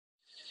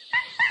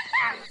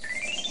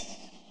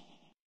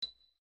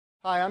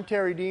Hi, I'm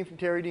Terry Dean from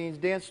Terry Dean's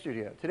Dance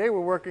Studio. Today we're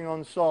working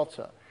on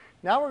salsa.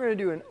 Now we're going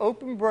to do an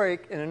open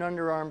break and an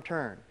underarm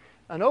turn.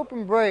 An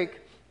open break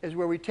is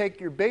where we take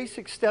your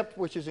basic step,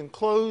 which is in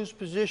closed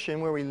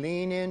position, where we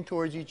lean in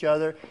towards each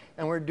other,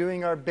 and we're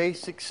doing our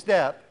basic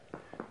step,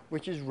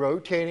 which is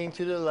rotating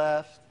to the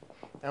left,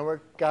 and we've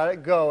got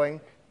it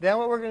going. Then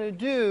what we're going to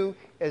do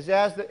is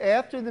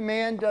after the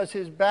man does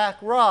his back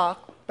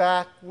rock,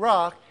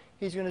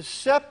 he's going to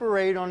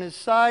separate on his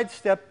side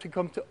step to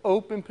come to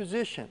open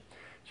position.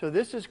 So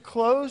this is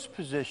closed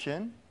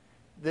position.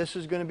 This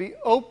is going to be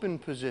open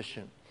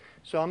position.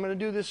 So I'm going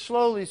to do this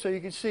slowly so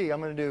you can see.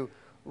 I'm going to do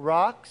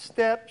rock,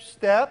 step,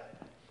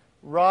 step,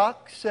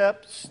 rock,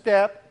 step,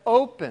 step,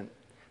 open.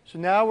 So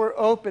now we're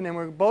open, and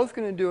we're both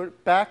going to do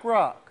it back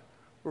rock,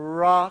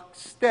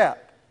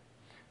 step.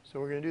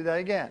 So we're going to do that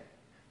again.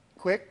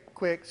 Quick,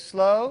 quick,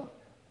 slow,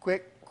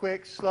 quick,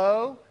 quick,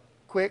 slow,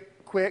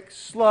 quick, quick,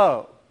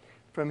 slow.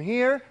 From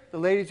here, the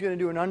lady's going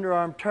to do an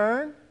underarm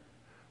turn,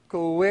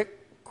 quick,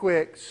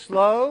 quick,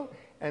 slow,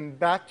 and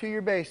back to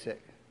your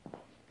basic.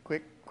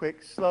 Quick,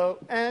 quick, slow,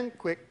 and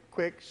quick,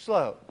 quick,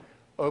 slow.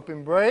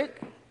 Open break,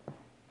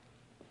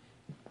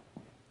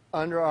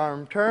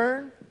 underarm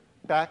turn,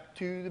 back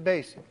to the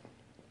basic.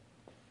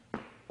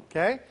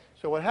 Okay?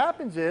 So what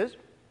happens is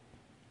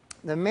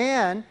the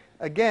man,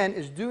 again,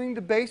 is doing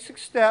the basic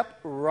step,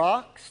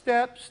 rock,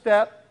 step,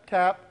 step,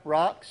 tap,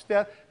 rock,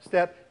 step,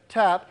 step,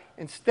 tap.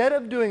 Instead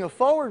of doing a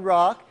forward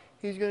rock,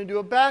 he's going to do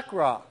a back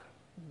rock.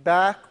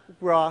 Back,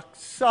 rock,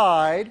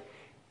 side.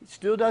 He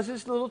still does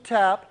his little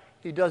tap.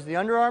 He does the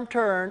underarm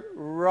turn,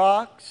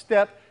 rock,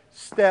 step,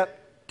 step,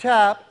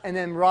 tap, and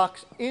then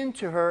rocks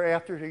into her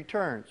after he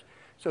turns.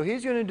 So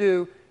he's going to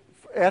do,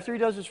 after he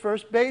does his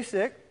first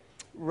basic,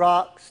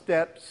 rock,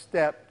 step,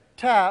 step,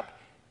 tap,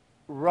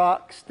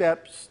 rock,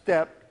 step,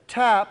 step,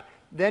 tap.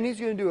 Then he's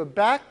going to do a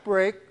back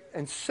break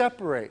and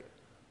separate.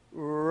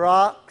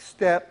 Rock,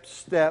 step,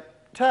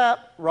 step,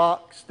 tap,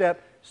 rock,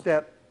 step,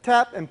 step,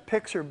 tap, and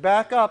picks her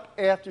back up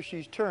after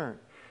she's turned.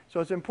 So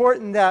it's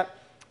important that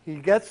he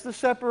gets the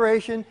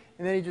separation,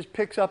 and then he just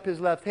picks up his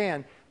left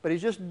hand. But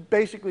he's just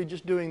basically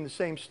just doing the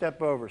same step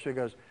over. So he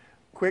goes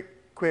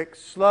quick, quick,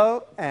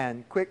 slow,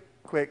 and quick,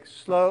 quick,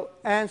 slow,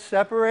 and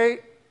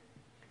separate,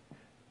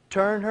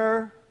 turn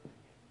her,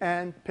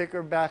 and pick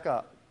her back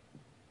up.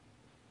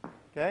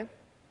 Okay?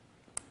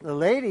 The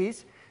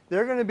ladies,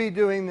 they're going to be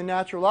doing the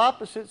natural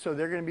opposite, so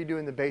they're going to be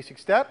doing the basic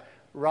step,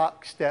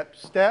 rock, step,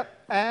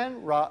 step,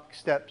 and rock,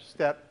 step,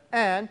 step,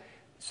 and.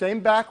 Same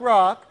back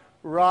rock,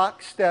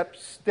 step,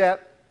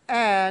 step,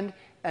 and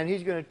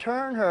he's going to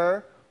turn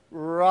her,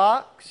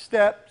 rock,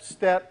 step,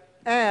 step,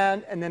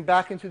 and then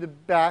back into the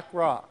back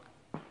rock.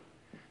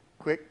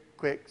 Quick,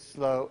 quick,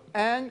 slow,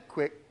 and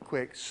quick,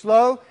 quick,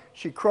 slow.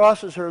 She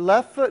crosses her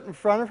left foot in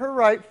front of her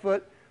right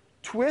foot,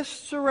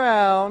 twists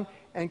around,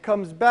 and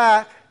comes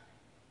back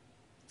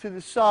to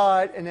the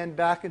side, and then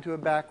back into a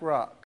back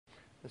rock.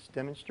 Let's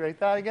demonstrate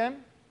that again.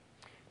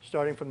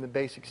 Starting from the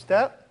basic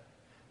step,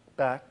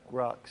 back,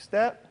 rock,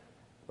 step,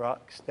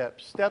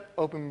 step,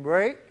 open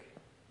break,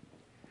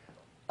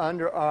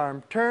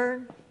 underarm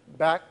turn,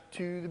 back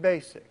to the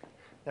basic.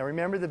 Now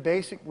remember, the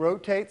basic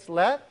rotates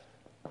left.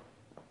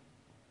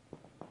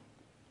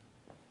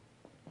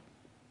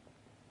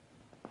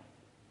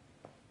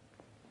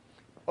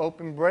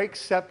 Open break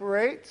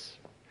separates.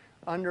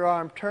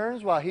 Underarm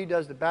turns while he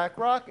does the back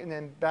rock, and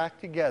then back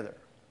together.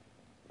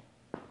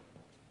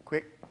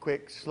 Quick,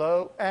 quick,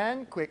 slow,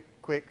 and quick,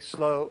 quick,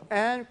 slow,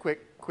 and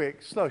quick,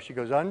 quick, slow. She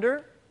goes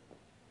under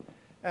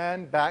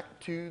and back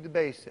to the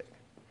basic.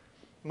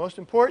 The most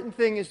important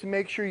thing is to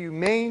make sure you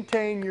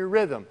maintain your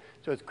rhythm.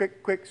 So it's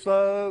quick, quick,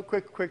 slow,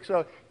 quick, quick,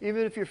 slow.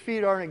 Even if your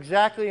feet aren't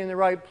exactly in the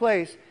right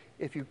place,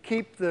 if you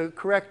keep the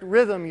correct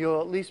rhythm,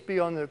 you'll at least be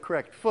on the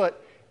correct foot,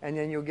 and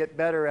then you'll get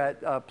better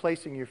at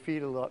placing your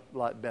feet a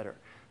lot better.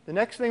 The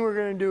next thing we're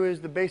going to do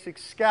is the basic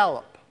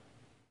scallop.